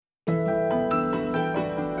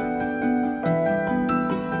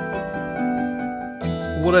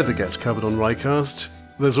Whatever gets covered on Ryecast,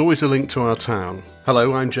 there's always a link to our town.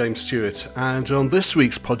 Hello, I'm James Stewart, and on this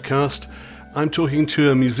week's podcast, I'm talking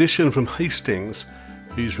to a musician from Hastings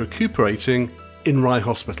who's recuperating in Rye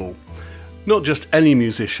Hospital. Not just any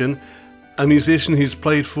musician, a musician who's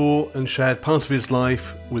played for and shared part of his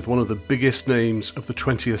life with one of the biggest names of the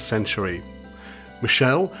 20th century.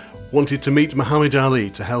 Michelle wanted to meet Muhammad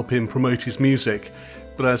Ali to help him promote his music,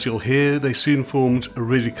 but as you'll hear, they soon formed a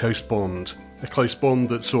really close bond. A close bond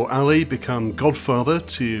that saw Ali become godfather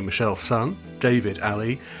to Michelle's son, David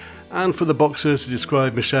Ali, and for the boxer to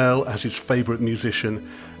describe Michelle as his favourite musician,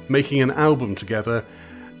 making an album together,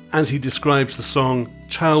 and he describes the song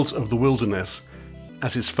Child of the Wilderness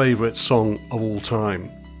as his favourite song of all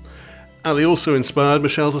time. Ali also inspired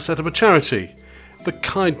Michelle to set up a charity, the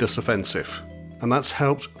Kindness Offensive, and that's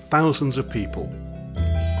helped thousands of people.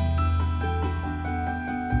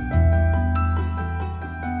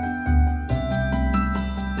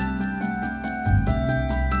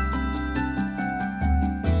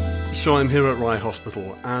 So I'm here at Rye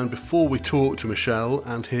Hospital, and before we talk to Michelle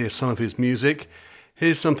and hear some of his music,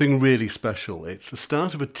 here's something really special. It's the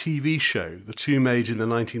start of a TV show the two made in the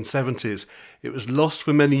 1970s. It was lost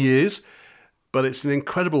for many years, but it's an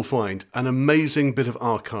incredible find, an amazing bit of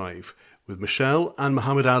archive, with Michelle and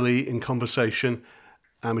Muhammad Ali in conversation,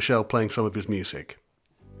 and Michelle playing some of his music.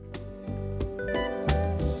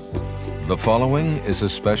 The following is a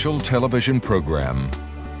special television program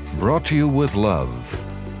brought to you with love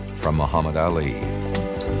from Muhammad Ali. Okay,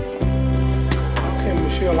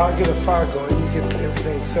 Michelle, I'll get a fire going. You get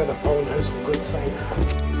everything set up. I want to hear some good singing.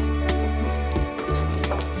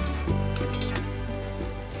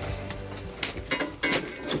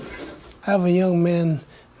 I have a young man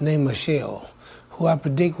named Michelle, who I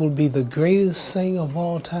predict will be the greatest singer of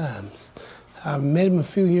all times. I met him a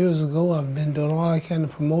few years ago. I've been doing all I can to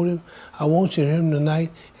promote him. I want you to hear him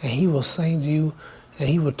tonight, and he will sing to you, and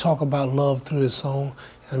he will talk about love through his song.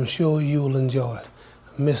 I'm sure you will enjoy it.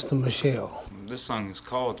 Mr. Michelle. This song is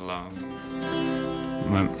called Love.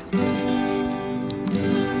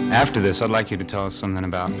 After this, I'd like you to tell us something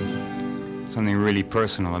really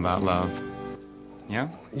personal about love. Yeah?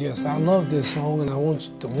 Yes, I love this song, and I want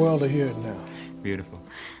the world to hear it now. Beautiful.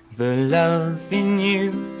 The love in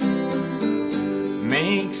you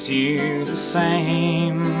makes you the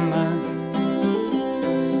same.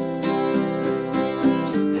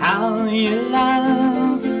 How you love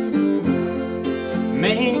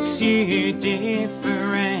makes you different.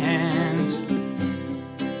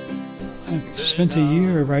 I spent a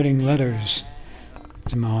year writing letters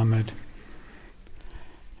to Muhammad,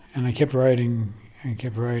 and I kept writing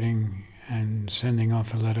and sending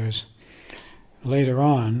off the letters. Later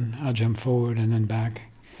on, I'll jump forward and then back.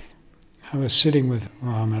 I was sitting with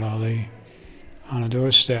Muhammad Ali on a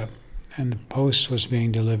doorstep, and the post was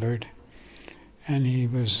being delivered, and he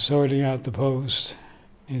was sorting out the post.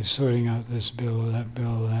 He's sorting out this bill,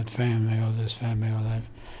 that fan mail, this fan mail, that.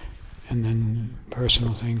 And then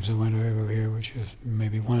personal things that went over here, which was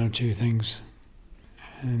maybe one or two things.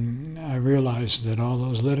 And I realized that all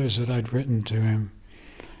those letters that I'd written to him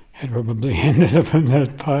had probably ended up in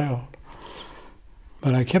that pile.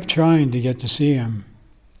 But I kept trying to get to see him,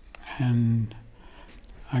 and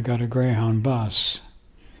I got a Greyhound bus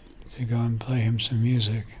to go and play him some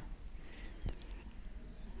music.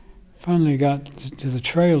 Finally got to the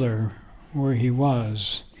trailer where he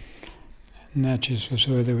was. Natchez was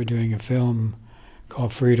where they were doing a film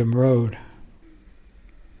called Freedom Road.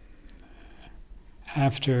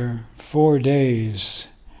 After 4 days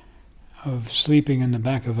of sleeping in the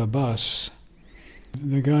back of a bus,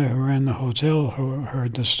 the guy who ran the hotel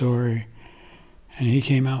heard the story, and he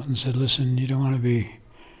came out and said, "Listen, you don't want to be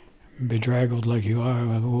bedraggled like you are.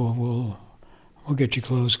 We'll get your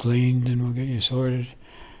clothes cleaned and we'll get you sorted."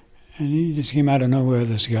 And he just came out of nowhere,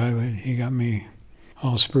 this guy, but he got me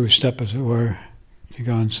all spruced up, as it were, to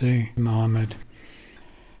go and see Muhammad.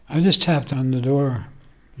 I just tapped on the door.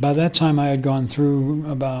 By that time, I had gone through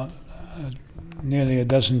about nearly a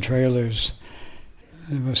dozen trailers.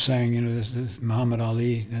 It was saying, this Muhammad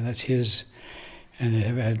Ali, and that's his, and it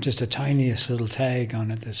had just the tiniest little tag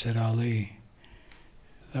on it that said Ali.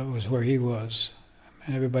 That was where he was,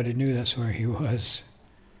 and everybody knew that's where he was.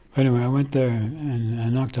 Anyway, I went there and I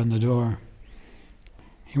knocked on the door.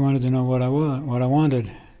 He wanted to know what I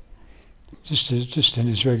wanted. Just in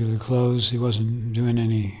his regular clothes. He wasn't doing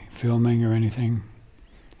any filming or anything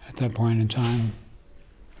at that point in time.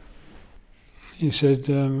 He said,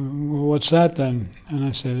 "Well, what's that then?" And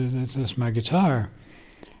I said, "That's my guitar."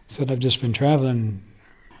 He said, "I've just been traveling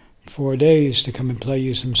 4 days to come and play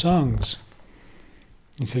you some songs."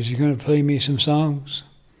 He says, "You're going to play me some songs?"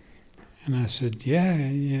 And I said, yeah,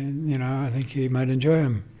 I think you might enjoy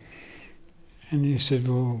them. And he said,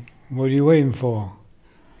 well, what are you waiting for?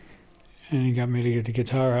 And he got me to get the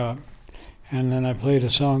guitar out. And then I played a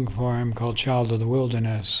song for him called Child of the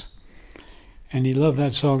Wilderness. And he loved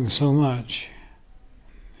that song so much.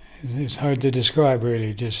 It's hard to describe,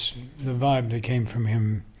 really, just the vibe that came from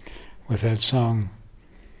him with that song.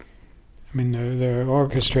 I mean, there are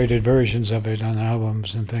orchestrated versions of it on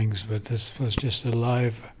albums and things, but this was just a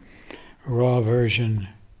live, raw version.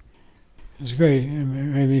 It was great. It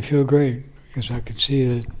made me feel great because I could see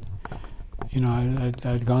that,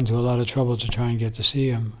 I'd gone to a lot of trouble to try and get to see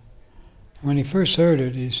him. When he first heard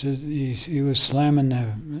it, he said he was slamming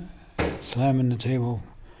the table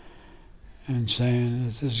and saying,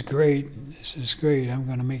 this is great, I'm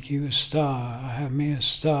going to make you a star, I have me a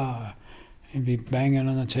star. He'd be banging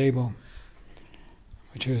on the table,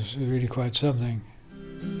 which was really quite something.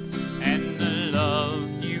 And the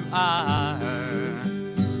love you are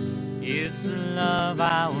is the love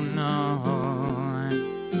I'll know.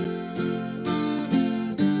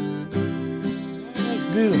 That's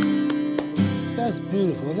beautiful. That's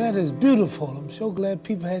beautiful. That is beautiful. I'm so glad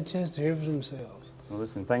people had a chance to hear for themselves. Well,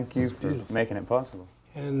 listen, thank you for making it possible.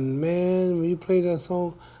 And man, when you played that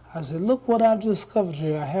song, I said, look what I've discovered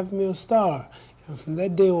here. I have me a star. And from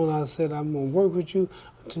that day on, I said, I'm going to work with you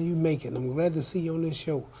until you make it. I'm glad to see you on this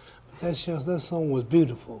show. But that song was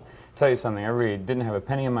beautiful. Tell you something, I really didn't have a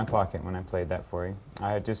penny in my pocket when I played that for you.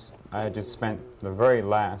 I had just spent the very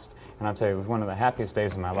last, and I'll tell you, it was one of the happiest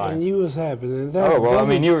days of my life. And you was happy.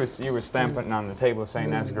 And you were stamping on the table saying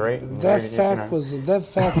that's great. That fact was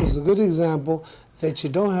a good example that you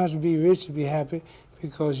don't have to be rich to be happy,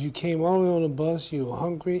 because you came all the way on the bus, you were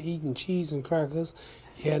hungry, eating cheese and crackers,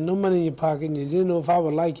 you had no money in your pocket, and you didn't know if I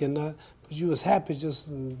would like you or not, but you was happy just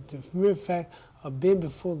in the mere fact of being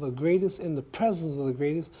before the greatest, in the presence of the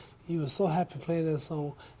greatest. You were so happy playing that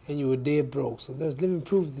song, and you were dead broke. So that's living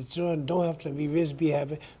proof that you don't have to be rich to be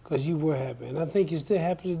happy, because you were happy. And I think you're still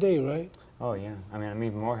happy today, right? Oh, yeah. I mean, I'm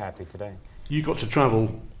even more happy today. You got to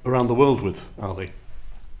travel around the world with Ali.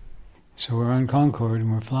 So we're on Concorde,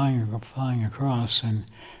 and we're flying across, and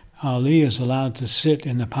Ali is allowed to sit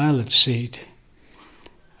in the pilot's seat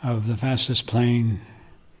of the fastest plane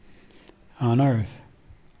on Earth.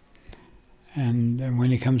 And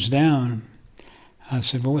when he comes down, I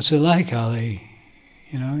said, well, what's it like, Ali?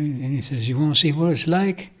 And he says, you want to see what it's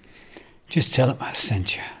like? Just tell him I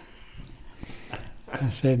sent you. I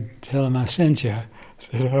said, tell him I sent you. I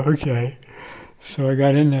said, okay. So I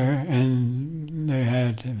got in there, and they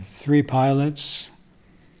had 3 pilots,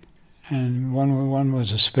 and one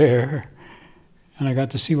was a spare, and I got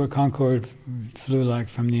to see what Concorde flew like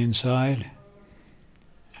from the inside.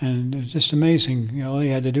 And it was just amazing. All he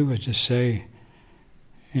had to do was just say,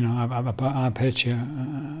 I'll pitch you.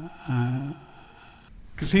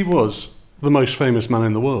 Because he was the most famous man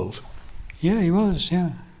in the world. Yeah, he was,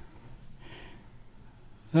 yeah.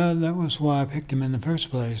 That was why I picked him in the first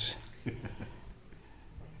place.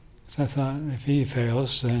 So I thought, if he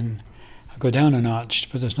fails, then I'll go down a notch,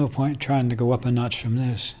 but there's no point trying to go up a notch from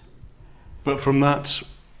this. But from that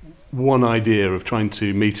one idea of trying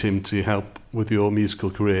to meet him to help with your musical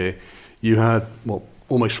career, you had,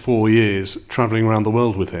 almost 4 years travelling around the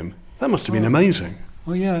world with him. That must have been amazing.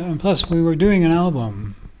 Well, yeah, and plus we were doing an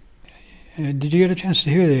album. Did you get a chance to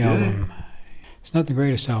hear the album? It's not the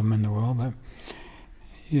greatest album in the world, but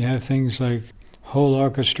you have things like whole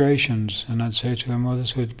orchestrations, and I'd say to him, well,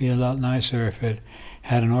 this would be a lot nicer if it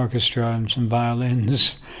had an orchestra and some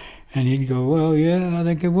violins. And he'd go, well, yeah, I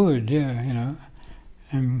think it would, yeah,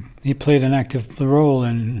 And he played an active role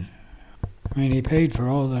in, he paid for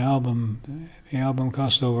all the album. The album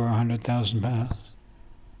cost over £100,000.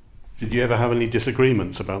 Did you ever have any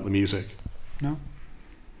disagreements about the music? No.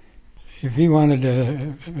 If he wanted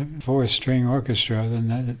a 4-string orchestra,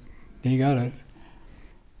 then he got it.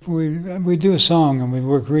 We do a song and we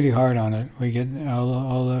work really hard on it. We get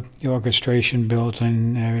all the orchestration built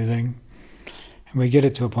and everything. And we get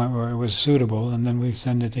it to a point where it was suitable, and then we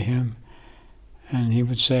send it to him. And he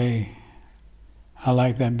would say, I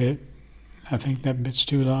like that bit. I think that bit's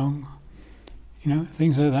too long.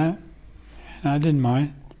 Things like that. And I didn't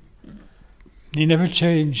mind. He never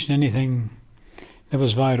changed anything that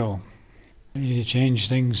was vital. He changed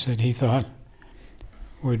things that he thought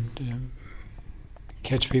would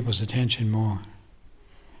catch people's attention more.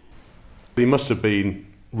 He must have been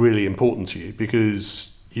really important to you,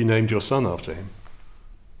 because you named your son after him.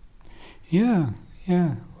 Yeah.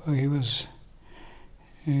 Well, he was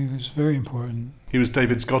very important. He was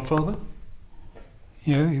David's godfather?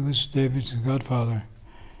 Yeah, he was David's godfather.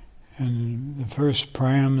 And the first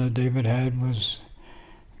pram that David had was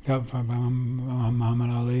got from Muhammad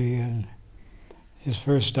Ali, and his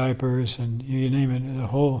first diapers, and you name it, the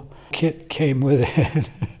whole kit came with it.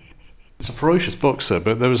 He's a ferocious boxer,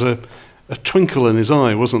 but there was a twinkle in his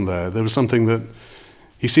eye, wasn't there? There was something that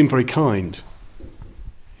he seemed very kind.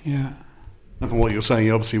 Yeah. And from what you're saying,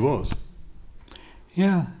 he obviously was.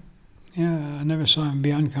 Yeah. I never saw him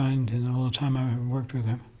be unkind in the whole time I worked with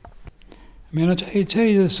him. I mean, I'll tell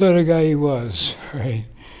you the sort of guy he was, right?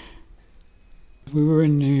 We were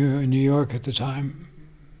in New York at the time,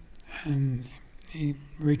 and he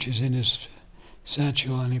reaches in his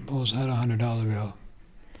satchel and he pulls out a $100 bill.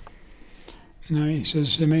 Now he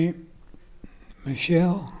says to me,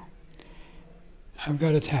 Michelle, I've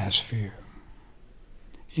got a task for you.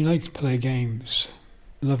 You like to play games.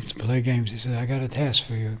 Love to play games. He said, I got a task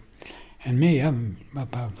for you. And me, I'm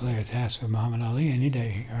about to play a task for Muhammad Ali any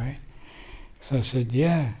day, all right? So I said,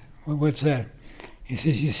 yeah, what's that? He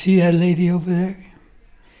says, you see that lady over there?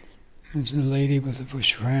 There's a lady with a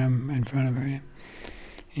bush ram in front of her.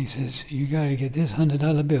 He says, you got to get this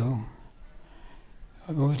 $100 bill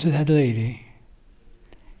over to that lady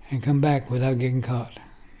and come back without getting caught.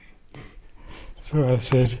 So I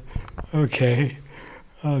said, okay,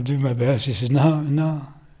 I'll do my best. He says, no,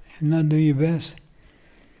 not do your best.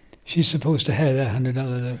 She's supposed to have that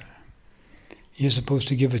 $100. You're supposed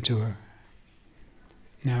to give it to her.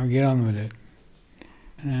 Now get on with it.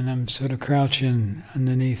 And I'm sort of crouching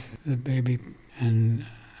underneath the baby and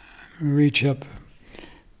reach up.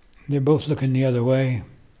 They're both looking the other way.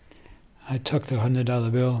 I tuck the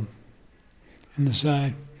 $100 bill in the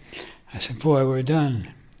side. I said, boy, we're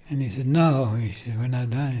done. And he said, no. He said, we're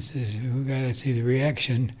not done. He says, we got to see the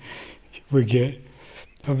reaction we get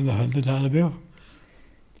from the $100 bill.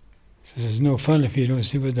 He says, it's no fun if you don't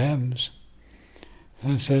see what happens.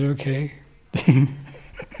 And I said, okay.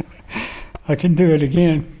 I can do it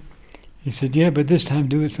again. He said, yeah, but this time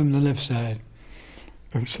do it from the left side.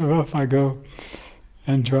 And so off I go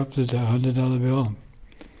and drop the $100 bill.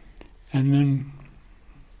 And then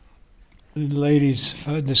the lady's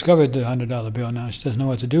discovered the $100 bill now. She doesn't know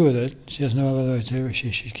what to do with it. She doesn't know whether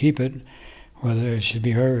she should keep it, whether it should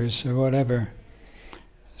be hers or whatever.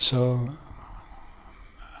 So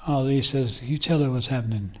Ali says, you tell her what's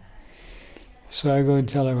happening. So I go and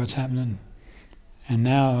tell her what's happening. And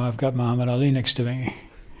now I've got Muhammad Ali next to me.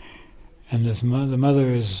 And the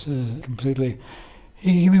mother is completely,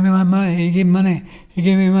 he gave me my money, he gave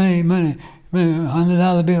me money,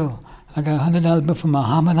 $100 bill. I got a $100 bill from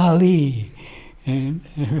Muhammad Ali. And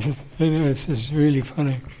it's just really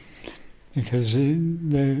funny because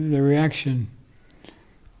the reaction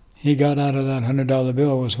he got out of that $100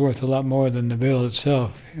 bill was worth a lot more than the bill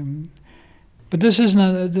itself. But this was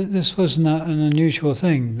not an unusual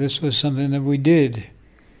thing. This was something that we did.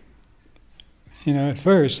 At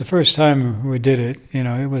first, the first time we did it,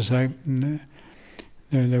 it was like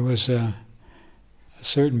there was a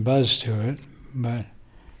certain buzz to it, but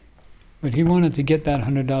he wanted to get that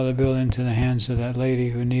 $100 bill into the hands of that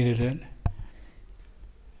lady who needed it,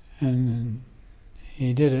 and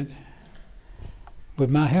he did it with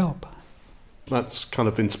my help. That's kind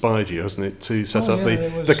of inspired you, hasn't it, to set up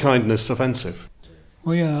the kindness offensive?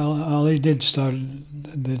 Well, yeah, Ali did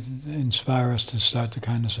inspire us to start the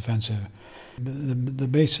kindness offensive. The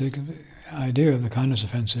basic idea of the kindness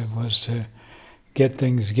offensive was to get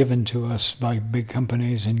things given to us by big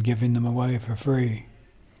companies and giving them away for free.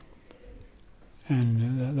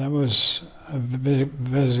 And that was a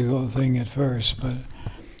physical thing at first, but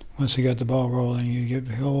once you got the ball rolling, you get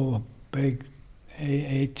the whole big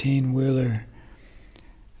 18-wheeler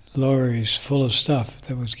lorries full of stuff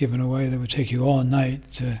that was given away that would take you all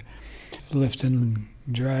night to lift and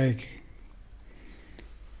drag.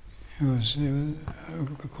 It was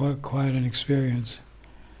quite an experience.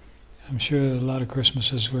 I'm sure a lot of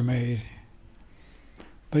Christmases were made.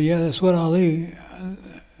 But yeah, that's what Ali...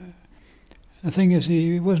 the thing is,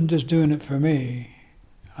 he wasn't just doing it for me,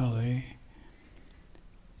 Ali.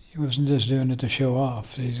 He wasn't just doing it to show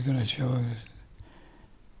off. He's going to show...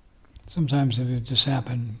 Sometimes it would just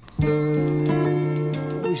happen.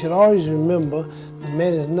 We should always remember that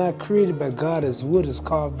man is not created by God as wood is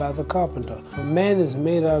carved by the carpenter. But man is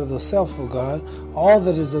made out of the self of God. All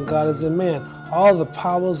that is in God is in man. All the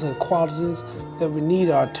powers and qualities that we need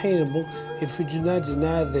are attainable if we do not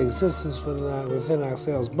deny the existence within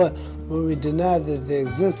ourselves. But when we deny that they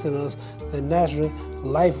exist in us, then naturally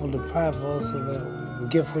life will deprive us of that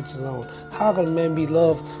gift which is own. How can a man be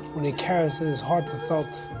loved when he carries in his heart the thought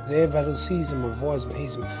that everybody who sees him avoids him,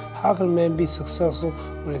 hates him? How can a man be successful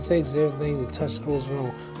when he thinks everything he touches goes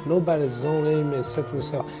wrong? Nobody is his own enemy except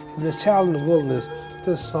himself. In this Child in the Wilderness,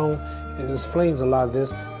 this song, it explains a lot of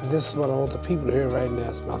this, and this is what I want the people to hear right now.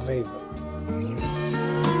 It's my favorite.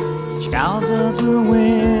 Child of the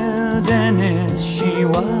wilderness, she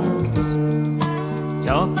was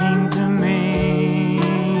talking to me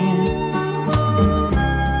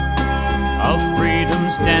of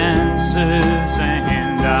freedom's dances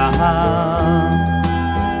and of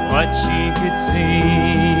what she could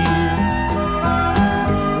see.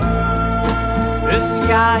 The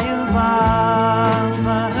sky above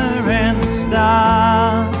her and the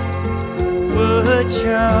stars would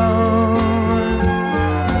show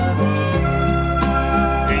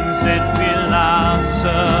things that philosophers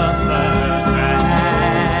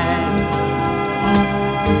sang.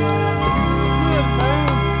 Good, man.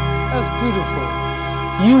 That's beautiful.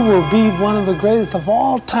 You will be one of the greatest of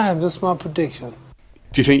all time. That's my prediction.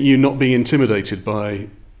 Do you think you not being intimidated by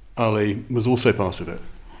Ali was also part of it?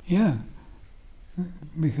 Yeah,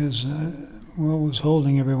 because what was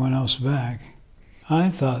holding everyone else back? I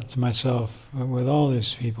thought to myself, with all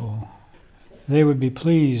these people, they would be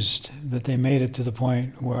pleased that they made it to the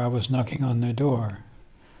point where I was knocking on their door.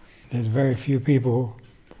 There's very few people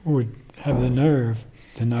who would have the nerve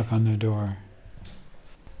to knock on their door.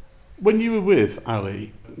 When you were with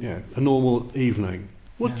Ali, a normal evening,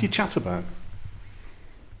 what did you chat about?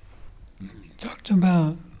 Talked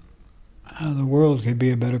about how the world could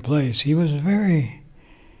be a better place. He was very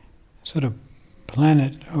sort of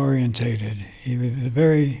planet-orientated. He was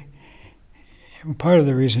very... Part of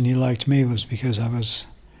the reason he liked me was because I was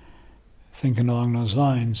thinking along those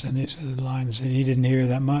lines, and these are the lines that he didn't hear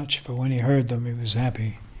that much, but when he heard them, he was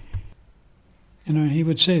happy. You know, and he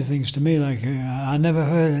would say things to me like, I never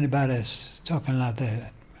heard anybody talking like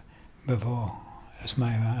that before. That's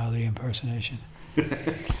my Ali impersonation.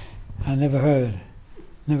 I never heard,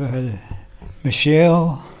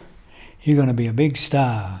 Michelle, you're going to be a big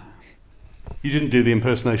star. You didn't do the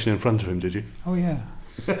impersonation in front of him, did you? Oh, yeah.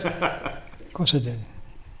 Of course I did.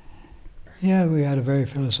 Yeah, we had a very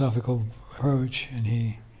philosophical approach, and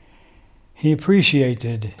he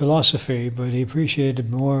appreciated philosophy, but he appreciated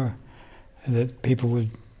more that people would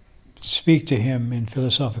speak to him in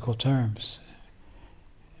philosophical terms.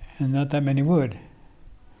 And not that many would.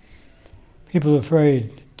 People are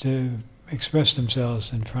afraid to express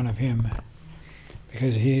themselves in front of him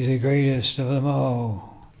because he's the greatest of them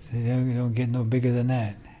all. You don't get no bigger than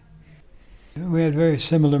that. We had very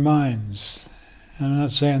similar minds. I'm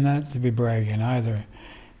not saying that to be bragging either,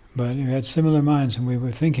 but we had similar minds and we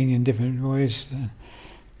were thinking in different ways.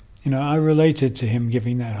 I related to him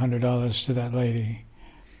giving that $100 to that lady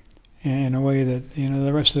in a way that,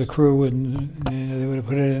 the rest of the crew wouldn't, they would have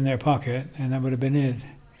put it in their pocket and that would have been it.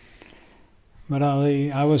 But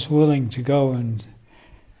Ali, I was willing to go and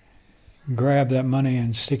grab that money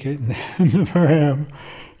and stick it for him.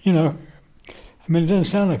 It doesn't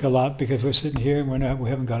sound like a lot because we're sitting here and we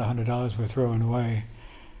haven't got $100 we're throwing away.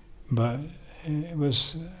 But it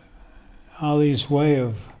was Ali's way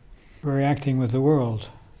of reacting with the world.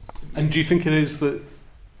 And do you think it is that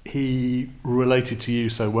he related to you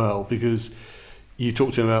so well because you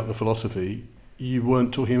talked to him about the philosophy, you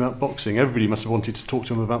weren't talking about boxing? Everybody must have wanted to talk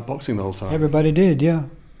to him about boxing the whole time. Everybody did, yeah.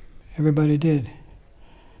 Everybody did.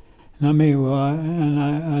 Not me. Well,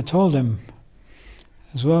 I told him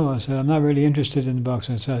as well. I said, I'm not really interested in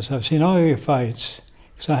boxing. So I said, I've seen all your fights.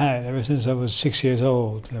 Because I had, ever since I was 6 years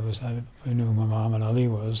old. I knew who Muhammad Ali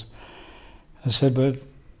was. I said, but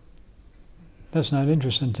that's not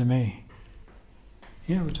interesting to me.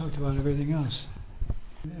 Yeah, we talked about everything else.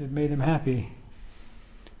 It made him happy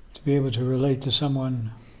to be able to relate to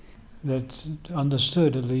someone that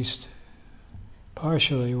understood at least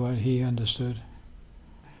partially what he understood,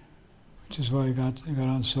 which is why he got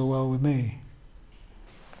on so well with me.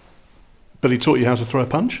 But he taught you how to throw a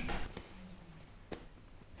punch?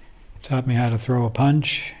 Taught me how to throw a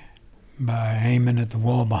punch by aiming at the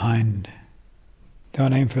wall behind.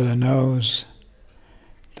 Don't aim for the nose,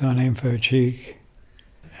 don't aim for a cheek,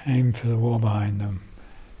 aim for the wall behind them.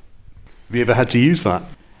 Have you ever had to use that?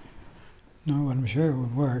 No, but I'm sure it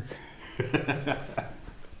would work.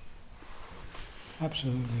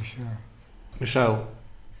 Absolutely sure. Michelle,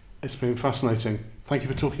 it's been fascinating. Thank you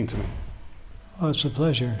for talking to me. Oh, it's a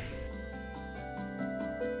pleasure.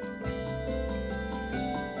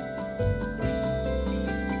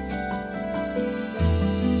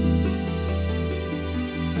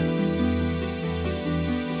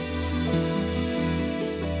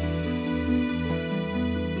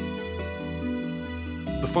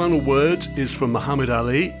 The final word is from Muhammad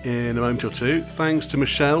Ali in a moment or two. Thanks to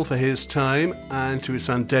Michel for his time and to his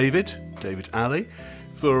son David Ali,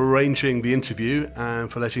 for arranging the interview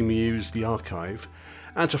and for letting me use the archive.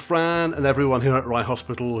 And to Fran and everyone here at Rye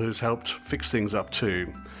Hospital who's helped fix things up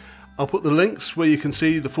too. I'll put the links where you can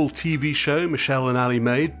see the full TV show Michel and Ali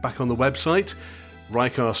made back on the website,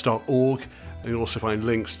 ryecast.org, and you'll also find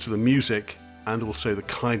links to the music and also the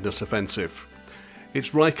Kindness Offensive.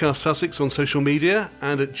 It's Ryecast Sussex on social media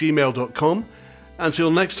and at gmail.com. Until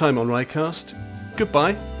next time on Ryecast,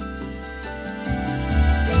 goodbye.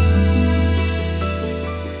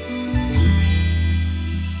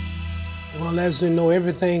 Well, as we know,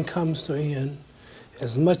 everything comes to an end.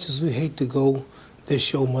 As much as we hate to go, this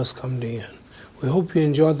show must come to an end. We hope you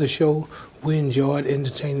enjoyed the show. We enjoyed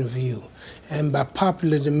entertaining for you. And by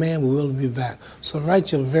popular demand, we will be back. So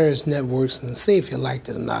write your various networks and say if you liked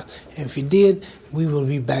it or not. And if you did, we will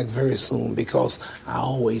be back very soon because I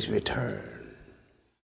always return.